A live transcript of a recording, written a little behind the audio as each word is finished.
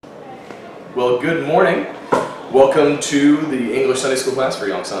Well, good morning. Welcome to the English Sunday School class for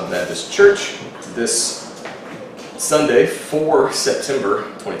Yongsan Baptist Church this Sunday, 4 September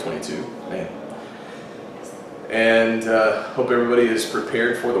 2022. Man. And hope everybody is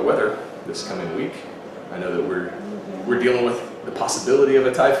prepared for the weather this coming week. I know that we're dealing with the possibility of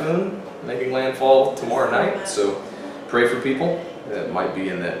a typhoon making landfall tomorrow night, so pray for people that might be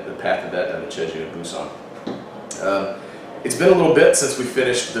in the path of that down in Jeju and Busan. It's been a little bit since we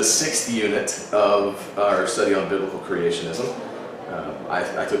finished the 6th unit of our study on biblical creationism.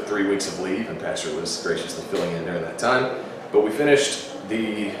 I took 3 weeks of leave, and Pastor was graciously filling in during that time. But we finished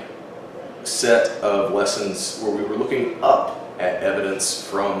the set of lessons where we were looking up at evidence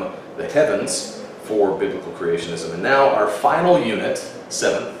from the heavens for biblical creationism. And now our final unit,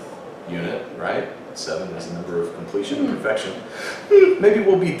 7th unit, right? 7 is the number of completion and perfection. Maybe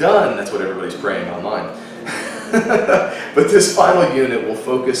we'll be done. That's what everybody's praying online. But this final unit will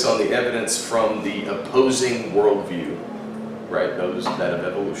focus on the evidence from the opposing worldview, right? That of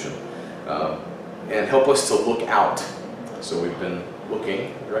evolution, and help us to look out. So we've been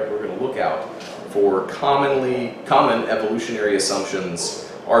looking, right? We're going to look out for common evolutionary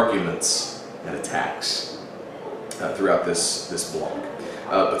assumptions, arguments, and attacks throughout this blog.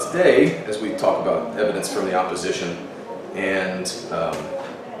 But today, as we talk about evidence from the opposition and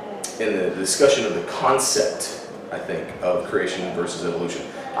in the discussion of the concept, I think, of creation versus evolution,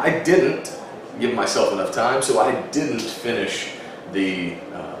 I didn't give myself enough time, so I didn't finish the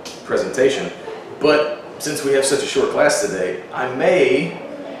presentation. But since we have such a short class today, I may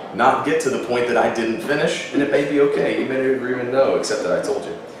not get to the point that I didn't finish, and it may be okay. You may never even know, except that I told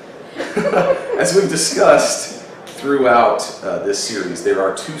you. As we've discussed throughout this series, there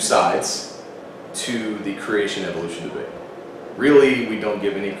are two sides to the creation-evolution debate. Really, we don't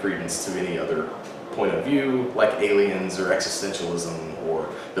give any credence to any other point of view, like aliens or existentialism or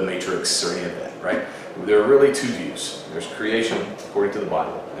the Matrix or any of that, right? There are really two views. There's creation, according to the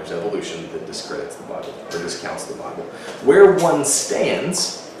Bible, and there's evolution that discredits the Bible or discounts the Bible. Where one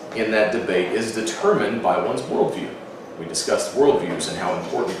stands in that debate is determined by one's worldview. We discussed worldviews and how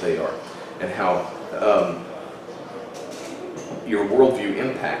important they are, and how your worldview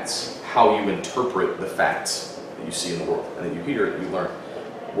impacts how you interpret the facts that you see in the world, and that you hear it, you learn.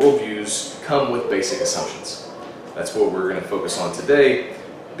 Worldviews come with basic assumptions. That's what we're going to focus on today,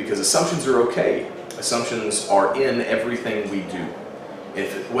 because assumptions are okay. Assumptions are in everything we do.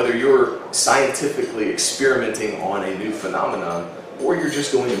 Whether you're scientifically experimenting on a new phenomenon, or you're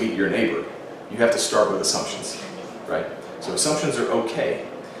just going to meet your neighbor, you have to start with assumptions, right? So assumptions are okay,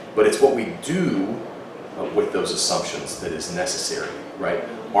 but it's what we do with those assumptions that is necessary, right?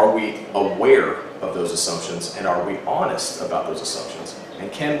 Are we aware of those assumptions, and are we honest about those assumptions?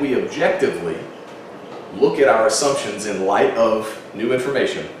 And can we objectively look at our assumptions in light of new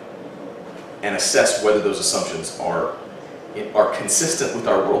information and assess whether those assumptions are consistent with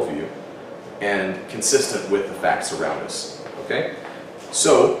our worldview and consistent with the facts around us, okay?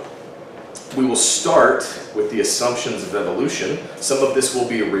 So we will start with the assumptions of evolution. Some of this will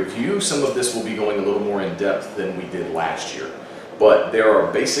be a review, some of this will be going a little more in depth than we did last year. But there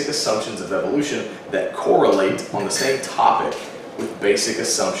are basic assumptions of evolution that correlate on the same topic with basic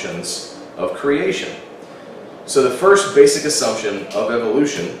assumptions of creation. So the first basic assumption of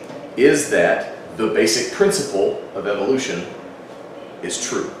evolution is that the basic principle of evolution is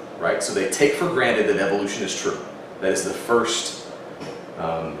true, right? So they take for granted that evolution is true. That is the first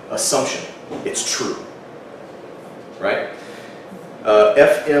assumption. It's true, right?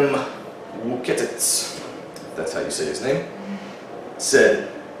 F.M. Wuketits, if that's how you say his name, said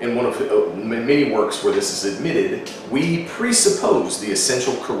in one of many works where this is admitted, we presuppose the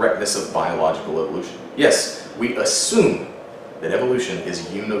essential correctness of biological evolution. Yes, we assume that evolution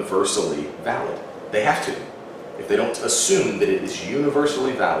is universally valid. They have to. If they don't assume that it is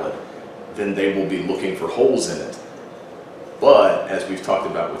universally valid, then they will be looking for holes in it. But, as we've talked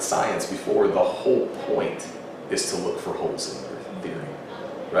about with science before, the whole point is to look for holes in their theory,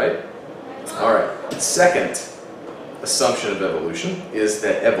 right? All right, second assumption of evolution is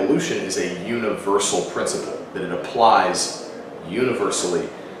that evolution is a universal principle, that it applies universally.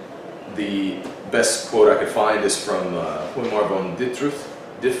 The best quote I could find is from Huymar von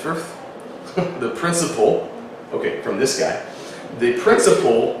Differth. The principle, okay, from this guy, the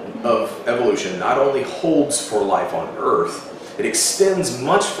principle of evolution not only holds for life on Earth, it extends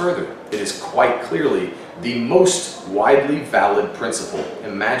much further. It is quite clearly the most widely valid principle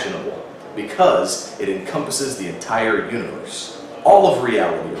imaginable, because it encompasses the entire universe. All of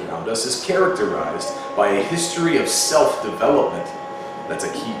reality around us is characterized by a history of self-development. That's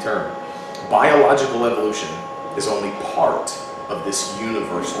a key term. Biological evolution is only part of this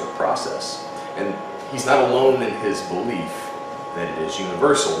universal process. And he's not alone in his belief that it is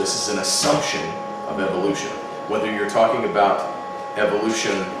universal. This is an assumption of evolution. Whether you're talking about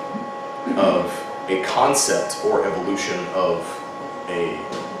evolution of a concept or evolution of a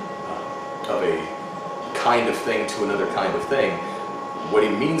kind of thing to another kind of thing, what he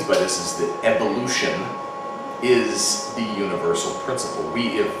means by this is that evolution is the universal principle.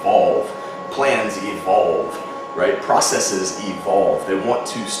 We evolve. Plans evolve, right? Processes evolve. They want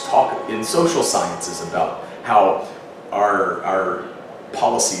to talk in social sciences about how our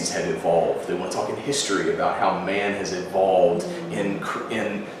policies have evolved. They want to talk in history about how man has evolved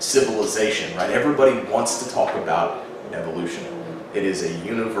in civilization, right? Everybody wants to talk about evolution. It is a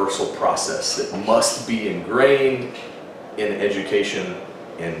universal process that must be ingrained in education,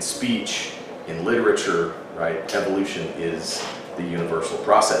 in speech, in literature, right? Evolution is the universal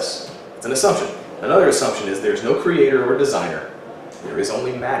process. It's an assumption. Another assumption is there's no creator or designer. There is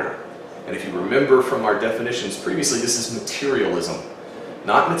only matter. And if you remember from our definitions previously, this is materialism.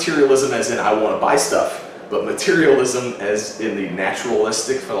 Not materialism as in I want to buy stuff, but materialism as in the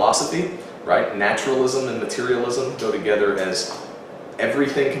naturalistic philosophy, right? Naturalism and materialism go together as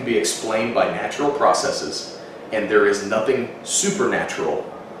everything can be explained by natural processes, and there is nothing supernatural.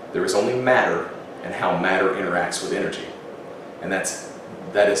 There is only matter and how matter interacts with energy. And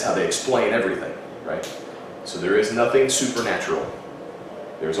that is how they explain everything, right? So there is nothing supernatural.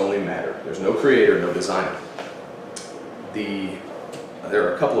 There's only matter. There's no creator, no designer. There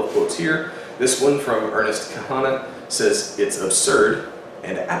are a couple of quotes here. This one from Ernest Kahana says, "It's absurd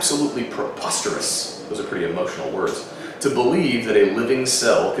and absolutely preposterous," those are pretty emotional words, "to believe that a living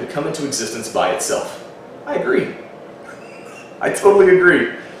cell could come into existence by itself." I agree. I totally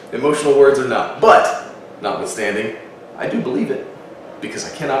agree. Emotional words or not. But, notwithstanding, I do believe it because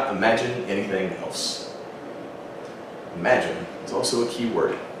I cannot imagine anything else. Imagine is also a key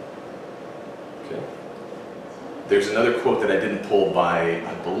word. Okay. There's another quote that I didn't pull by,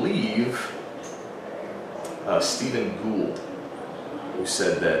 I believe, Stephen Gould, who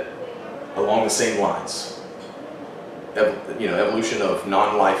said that along the same lines, evolution of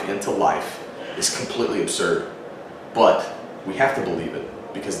non-life into life is completely absurd, but we have to believe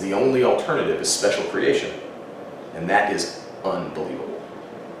it because the only alternative is special creation, and that is unbelievable.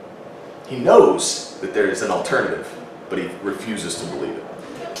 He knows that there is an alternative, but he refuses to believe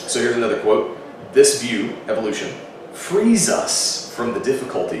it. So here's another quote. "This view, evolution, frees us from the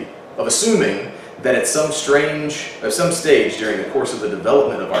difficulty of assuming that at some stage during the course of the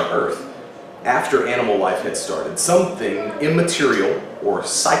development of our Earth, after animal life had started, something immaterial or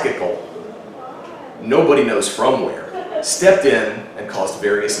psychical, nobody knows from where, stepped in and caused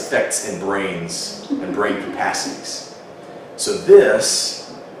various effects in brains and brain capacities." So this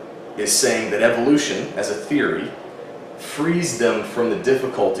is saying that evolution, as a theory, frees them from the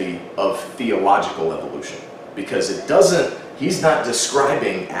difficulty of theological evolution, because he's not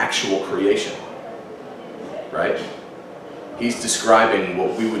describing actual creation, right? He's describing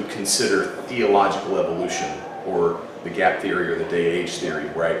what we would consider theological evolution, or the gap theory or the day-age theory,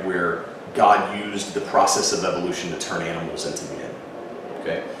 right? Where God used the process of evolution to turn animals into men,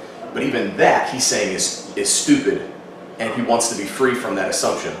 okay? But even that, he's saying, is stupid, and he wants to be free from that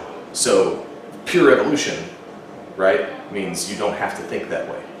assumption. So pure evolution, right, means you don't have to think that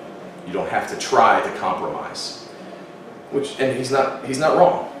way. You don't have to try to compromise. And he's not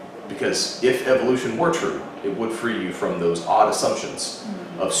wrong, because if evolution were true, it would free you from those odd assumptions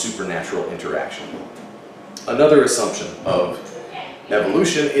of supernatural interaction. Another assumption of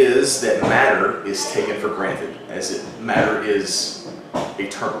evolution is that matter is taken for granted, as matter is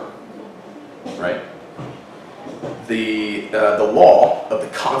eternal, right? The law of the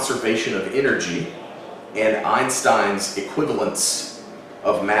conservation of energy and Einstein's equivalence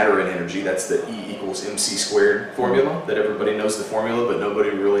of matter and energy, that's the E equals mc squared formula, that everybody knows the formula, but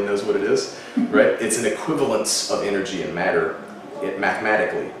nobody really knows what it is, right? It's an equivalence of energy and matter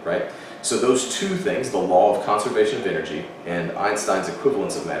mathematically, right? So those two things, the law of conservation of energy and Einstein's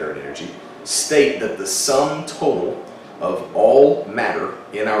equivalence of matter and energy, state that the sum total of all matter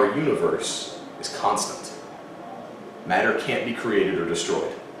in our universe is constant. Matter can't be created or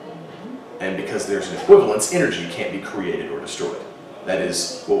destroyed. And because there's an equivalence, energy can't be created or destroyed. That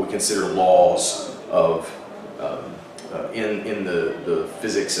is what we consider laws of in the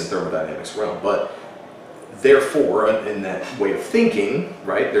physics and thermodynamics realm. But therefore, in that way of thinking,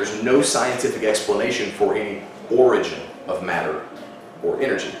 right, there's no scientific explanation for any origin of matter or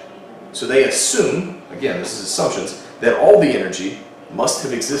energy. So they assume, again, this is assumptions, that all the energy must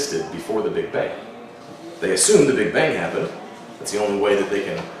have existed before the Big Bang. They assume the Big Bang happened. That's the only way that they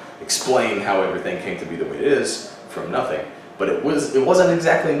can explain how everything came to be the way it is, from nothing. But it wasn't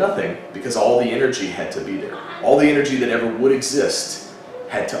exactly nothing, because all the energy had to be there. All the energy that ever would exist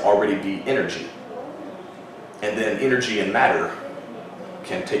had to already be energy. And then energy and matter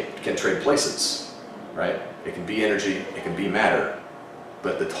can trade places, right? It can be energy, it can be matter,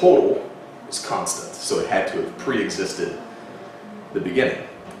 but the total is constant. So it had to have pre-existed the beginning.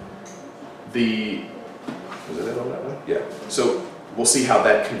 Was it on that one? Yeah. So we'll see how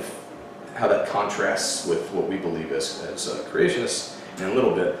that contrasts with what we believe as creationists in a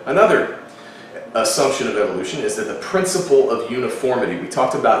little bit. Another assumption of evolution is that the principle of uniformity. We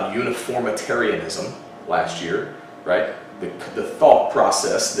talked about uniformitarianism last year, right? The thought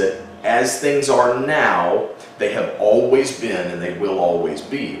process that as things are now, they have always been and they will always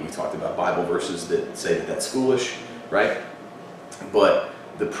be. We talked about Bible verses that say that that's foolish, right? But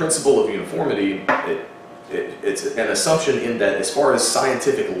the principle of uniformity, it's an assumption in that as far as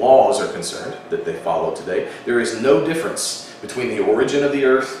scientific laws are concerned that they follow today, there is no difference between the origin of the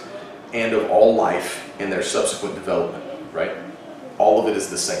earth and of all life and their subsequent development, right? All of it is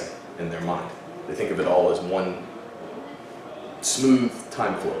the same in their mind. They think of it all as one smooth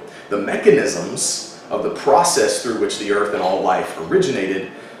time flow. The mechanisms of the process through which the earth and all life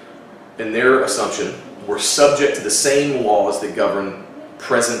originated, in their assumption, were subject to the same laws that govern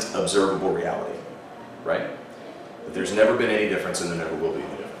present observable reality, right? That there's never been any difference and there never will be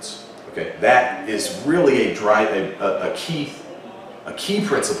any difference. Okay, that is really a key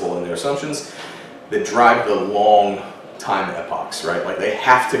principle in their assumptions that drive the long time epochs, right? Like they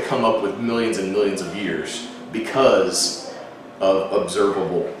have to come up with millions and millions of years because of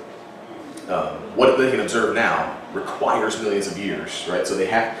observable, what they can observe now requires millions of years, right? So they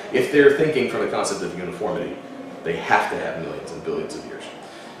have, if they're thinking from the concept of uniformity, they have to have millions and billions of years.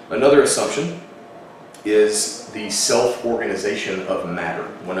 Another assumption is the self-organization of matter.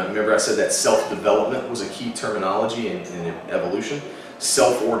 Remember I said that self-development was a key terminology in evolution.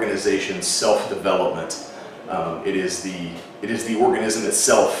 Self-organization, self-development. It is the organism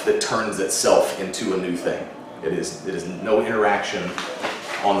itself that turns itself into a new thing. It is no interaction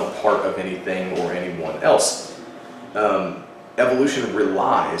on the part of anything or anyone else. Evolution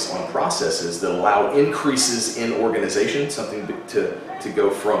relies on processes that allow increases in organization, something to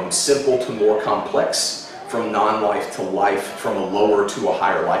go from simple to more complex, from non-life to life, from a lower to a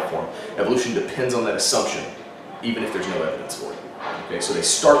higher life form. Evolution depends on that assumption, even if there's no evidence for it. Okay, so they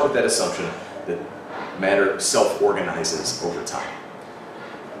start with that assumption that matter self-organizes over time.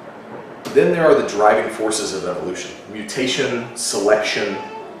 Then there are the driving forces of evolution: mutation, selection,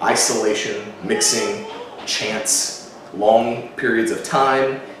 isolation, mixing, chance, long periods of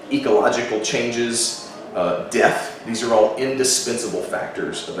time, ecological changes, death. These are all indispensable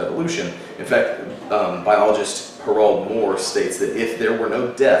factors of evolution. In fact, biologist Harold Moore states that if there were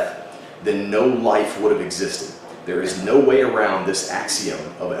no death, then no life would have existed. There is no way around this axiom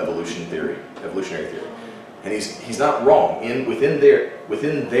of evolutionary theory. And he's not wrong. Within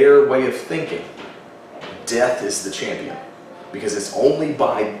their way of thinking, death is the champion. Because it's only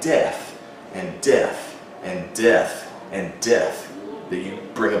by death and death and death and death that you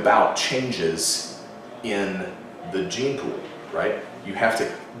bring about changes in the gene pool, right? You have to,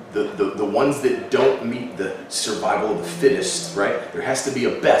 the ones that don't meet the survival of the fittest, right? There has to be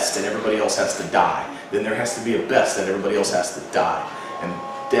a best and everybody else has to die. Then there has to be a best and everybody else has to die. And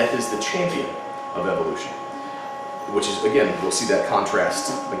death is the champion of evolution. Which is, again, we'll see that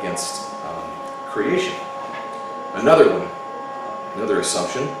contrast against creation. Another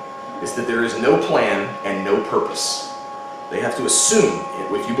assumption is that there is no plan and no purpose. They have to assume,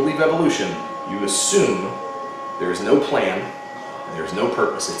 if you believe evolution, you assume there is no plan and there is no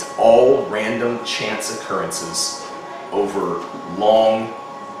purpose. It's all random chance occurrences over long,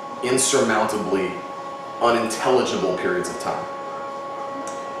 insurmountably unintelligible periods of time.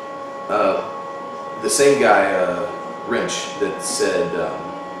 The same guy, Wrench, that said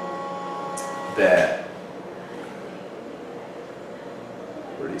that,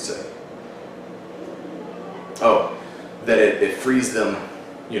 what did he say? Oh, that it frees them,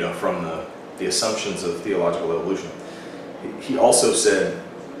 from the assumptions of theological evolution. He also said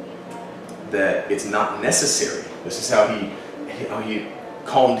that it's not necessary. This is how he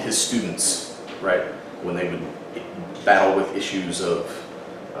calmed his students, right, when they would battle with issues of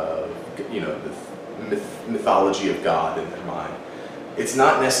the mythology of God in their mind. It's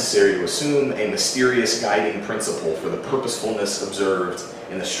not necessary to assume a mysterious guiding principle for the purposefulness observed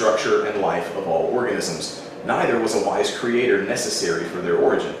in the structure and life of all organisms. Neither was a wise creator necessary for their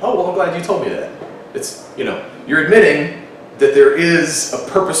origin. Oh, well, I'm glad you told me that. It's, you're admitting that there is a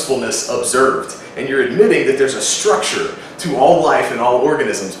purposefulness observed, and you're admitting that there's a structure to all life and all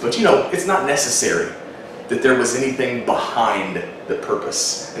organisms, but it's not necessary that there was anything behind the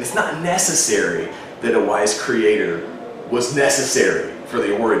purpose. And it's not necessary that a wise creator was necessary for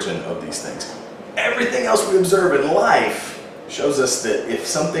the origin of these things. Everything else we observe in life shows us that if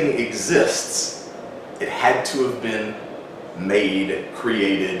something exists, it had to have been made,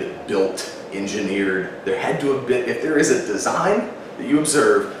 created, built, engineered. There had to have been, if there is a design that you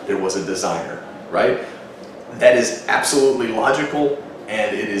observe, there was a designer, right? That is absolutely logical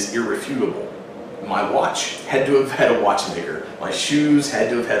and it is irrefutable. My watch had to have had a watchmaker. My shoes had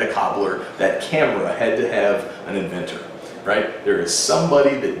to have had a cobbler. That camera had to have an inventor, right? There is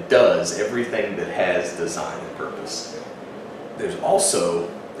somebody that does everything that has design and purpose. There's also,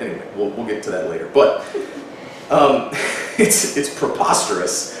 anyway, we'll get to that later, but it's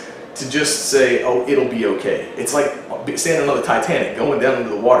preposterous to just say, oh, it'll be okay. It's like standing on the Titanic, going down into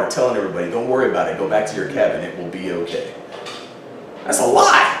the water, telling everybody, don't worry about it, go back to your cabin, it will be okay. That's a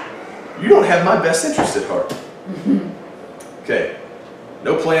lie. You don't have my best interest at heart. Okay,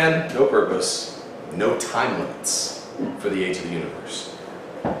 no plan, no purpose, no time limits for the age of the universe.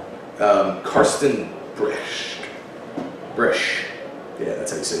 Carsten Bresch, yeah,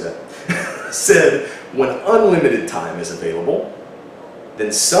 that's how you say that, said, when unlimited time is available,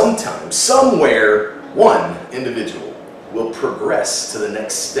 then sometime, somewhere, one individual will progress to the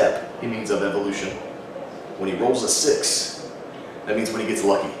next step, he means, of evolution. When he rolls a 6, that means when he gets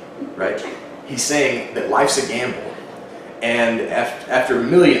lucky, right? He's saying that life's a gamble. And after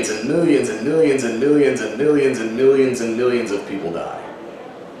millions and millions and millions and millions and millions and millions and millions of people die,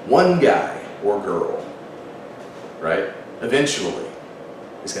 one guy or girl, right, eventually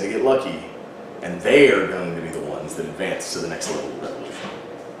is going to get lucky, and they are going to be the ones that advance to the next level of evolution.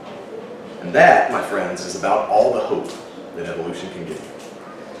 And that, my friends, is about all the hope that evolution can give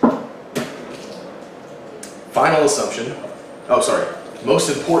you. Final assumption, most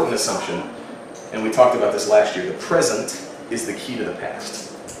important assumption, and we talked about this last year, the present is the key to the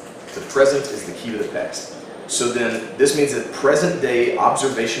past. The present is the key to the past. So then, this means that present day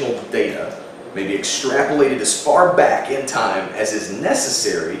observational data may be extrapolated as far back in time as is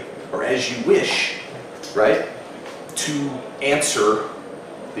necessary, or as you wish, right, to answer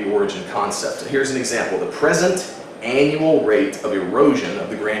the origin concept. Here's an example. The present annual rate of erosion of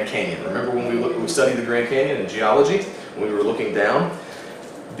the Grand Canyon. Remember when we studied the Grand Canyon in geology, when we were looking down?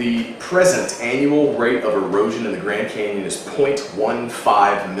 The present annual rate of erosion in the Grand Canyon is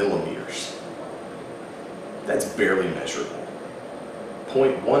 0.15 millimeters. That's barely measurable.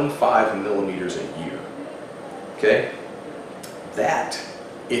 0.15 millimeters a year. Okay? That,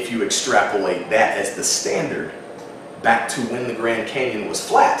 if you extrapolate that as the standard back to when the Grand Canyon was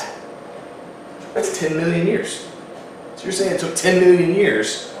flat, that's 10 million years. So you're saying it took 10 million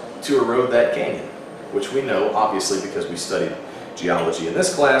years to erode that canyon, which we know, obviously, because we studied geology in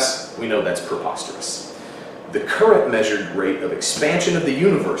this class, we know that's preposterous. The current measured rate of expansion of the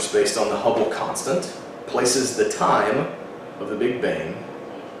universe based on the Hubble constant places the time of the Big Bang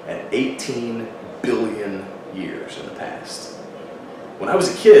at 18 billion years in the past. When I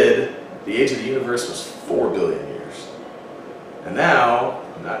was a kid, the age of the universe was 4 billion years. And now,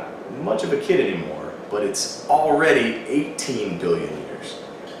 I'm not much of a kid anymore, but it's already 18 billion years.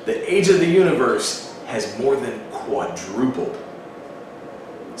 The age of the universe has more than quadrupled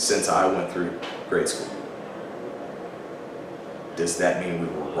since I went through grade school. Does that mean we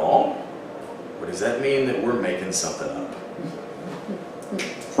were wrong? Or does that mean that we're making something up?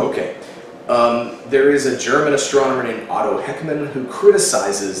 Okay. There is a German astronomer named Otto Heckmann who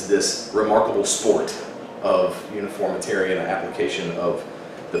criticizes this remarkable sport of uniformitarian application of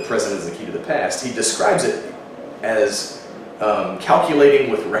the present as the key to the past. He describes it as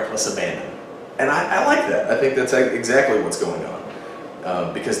calculating with reckless abandon. And I like that. I think that's exactly what's going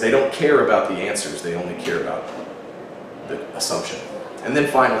on. Because they don't care about the answers, they only care about the assumption. And then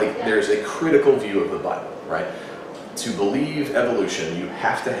finally, there's a critical view of the Bible, right? To believe evolution, you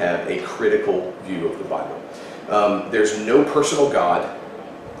have to have a critical view of the Bible. There's no personal God.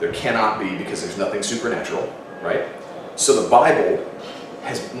 There cannot be, because there's nothing supernatural, right? So the Bible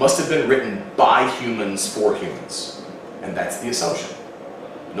must have been written by humans for humans. And that's the assumption.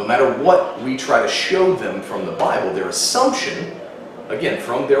 No matter what we try to show them from the Bible, their assumption, again,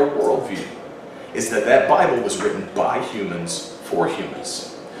 from their worldview, is that that Bible was written by humans for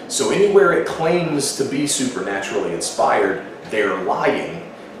humans. So anywhere it claims to be supernaturally inspired, they're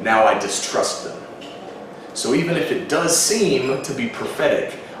lying. Now I distrust them. So even if it does seem to be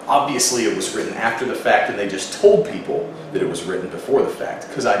prophetic, obviously it was written after the fact and they just told people that it was written before the fact,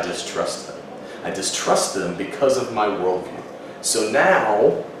 because I distrust them. I distrust them because of my worldview. So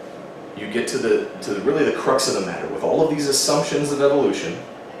now you get to really the crux of the matter. With all of these assumptions of evolution,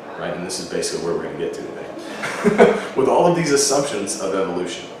 right, and this is basically where we're going to get to today. with all of these assumptions of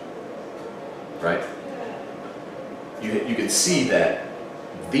evolution, right? You can see that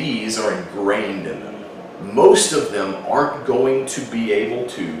these are ingrained in them. Most of them aren't going to be able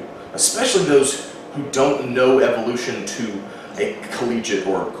to, especially those who don't know evolution to a collegiate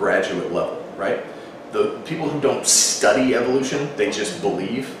or graduate level, right? The people who don't study evolution, they just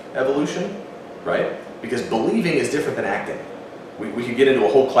believe evolution, right? Because believing is different than acting. We could get into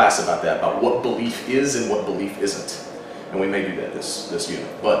a whole class about that, about what belief is and what belief isn't. And we may do that this unit.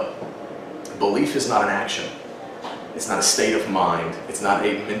 But belief is not an action. It's not a state of mind. It's not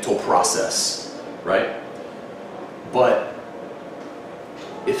a mental process, right? But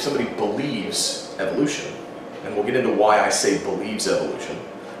if somebody believes evolution, and we'll get into why I say believes evolution,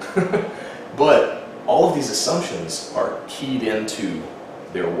 but all of these assumptions are keyed into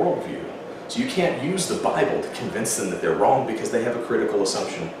their worldview. So you can't use the Bible to convince them that they're wrong because they have a critical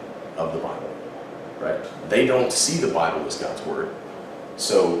assumption of the Bible, right? They don't see the Bible as God's word,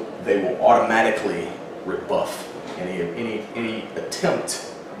 so they will automatically rebuff any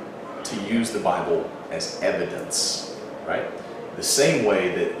attempt to use the Bible as evidence, right? The same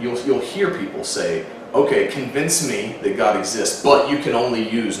way that you'll hear people say, okay, convince me that God exists, but you can only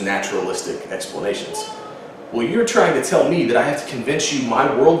use naturalistic explanations. Well, you're trying to tell me that I have to convince you my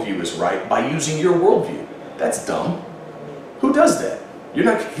worldview is right by using your worldview. That's dumb. Who does that? You're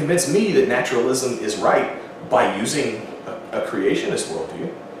not going to convince me that naturalism is right by using a creationist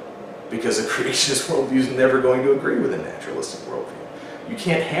worldview, because a creationist worldview is never going to agree with a naturalistic worldview. You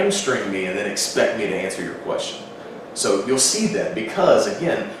can't hamstring me and then expect me to answer your question. So you'll see that because,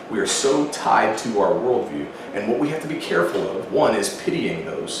 again, we are so tied to our worldview, and what we have to be careful of, one, is pitying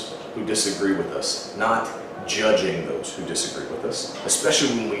those who disagree with us, not judging those who disagree with us,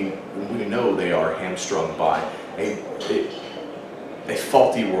 especially when we know they are hamstrung by a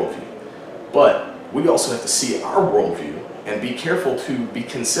faulty worldview. But we also have to see our worldview and be careful to be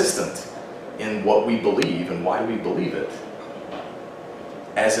consistent in what we believe and why we believe it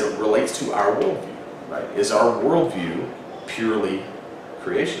as it relates to our worldview. Right? Is our worldview purely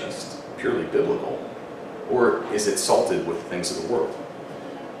creationist, purely biblical, or is it salted with things of the world?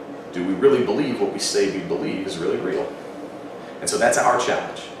 Do we really believe what we say we believe is really real? And so that's our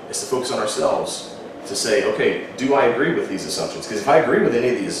challenge, is to focus on ourselves, to say, okay, do I agree with these assumptions? Because if I agree with any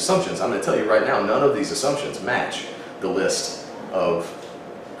of these assumptions, I'm going to tell you right now, none of these assumptions match the list of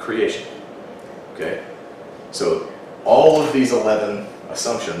creation. Okay? So all of these 11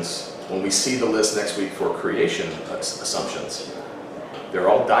 assumptions, when we see the list next week for creation assumptions, they're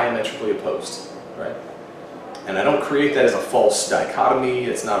all diametrically opposed, right? And I don't create that as a false dichotomy.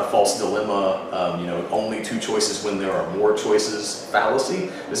 It's not a false dilemma, only two choices when there are more choices fallacy.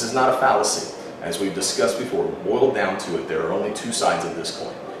 This is not a fallacy. As we've discussed before, boiled down to it, there are only two sides of this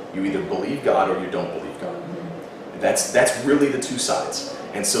coin. You either believe God or you don't believe God. That's really the two sides.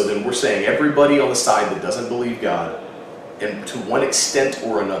 And so then we're saying everybody on the side that doesn't believe God, and to one extent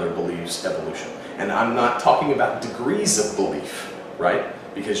or another, believes evolution. And I'm not talking about degrees of belief, right?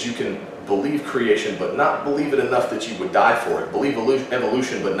 Because you can believe creation but not believe it enough that you would die for it. Believe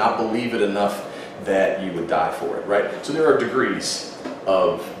evolution but not believe it enough that you would die for it, right? So there are degrees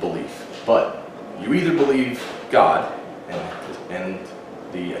of belief. But you either believe God and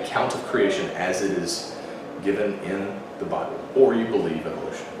the account of creation as it is given in the Bible, or you believe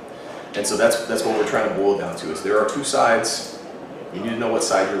evolution. And so that's what we're trying to boil down to, is there are two sides. You need to know what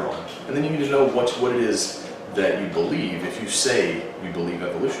side you're on. And then you need to know what it is that you believe if you say you believe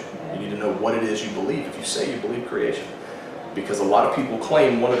evolution. You need to know what it is you believe if you say you believe creation. Because a lot of people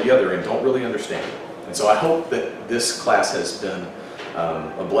claim one or the other and don't really understand it. And so I hope that this class has been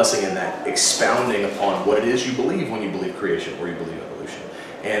a blessing in that, expounding upon what it is you believe when you believe creation or you believe evolution.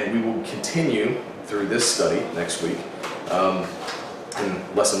 And we will continue through this study next week.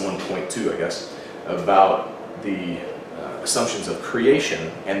 In lesson 1.2, I guess, about the assumptions of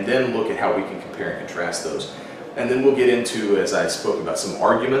creation, and then look at how we can compare and contrast those. And then we'll get into, as I spoke about, some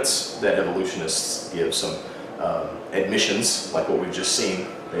arguments that evolutionists give, some admissions, like what we've just seen.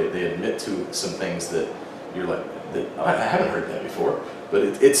 They admit to some things that you're like, I haven't heard that before, but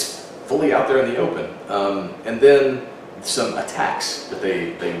it's fully out there in the open. And then some attacks that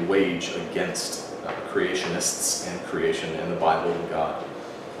they wage against creationists and creation and the Bible and God,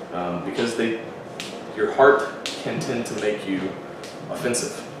 because your heart can tend to make you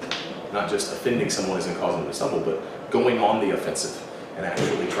offensive. Not just offending someone isn't causing them to stumble, but going on the offensive and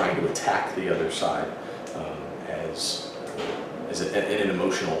actually trying to attack the other side in an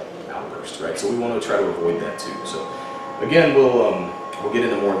emotional outburst, right? So we want to try to avoid that too. So again, we'll get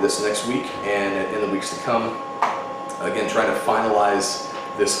into more of this next week and in the weeks to come. Again, trying to finalize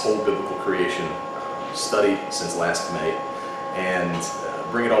this whole biblical creation study since last May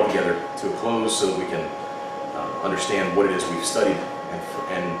and bring it all together to a close so that we can understand what it is we've studied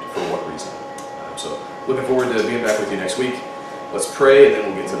and for what reason. So looking forward to being back with you next week. Let's pray and then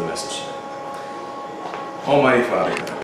we'll get to the message. Almighty Father,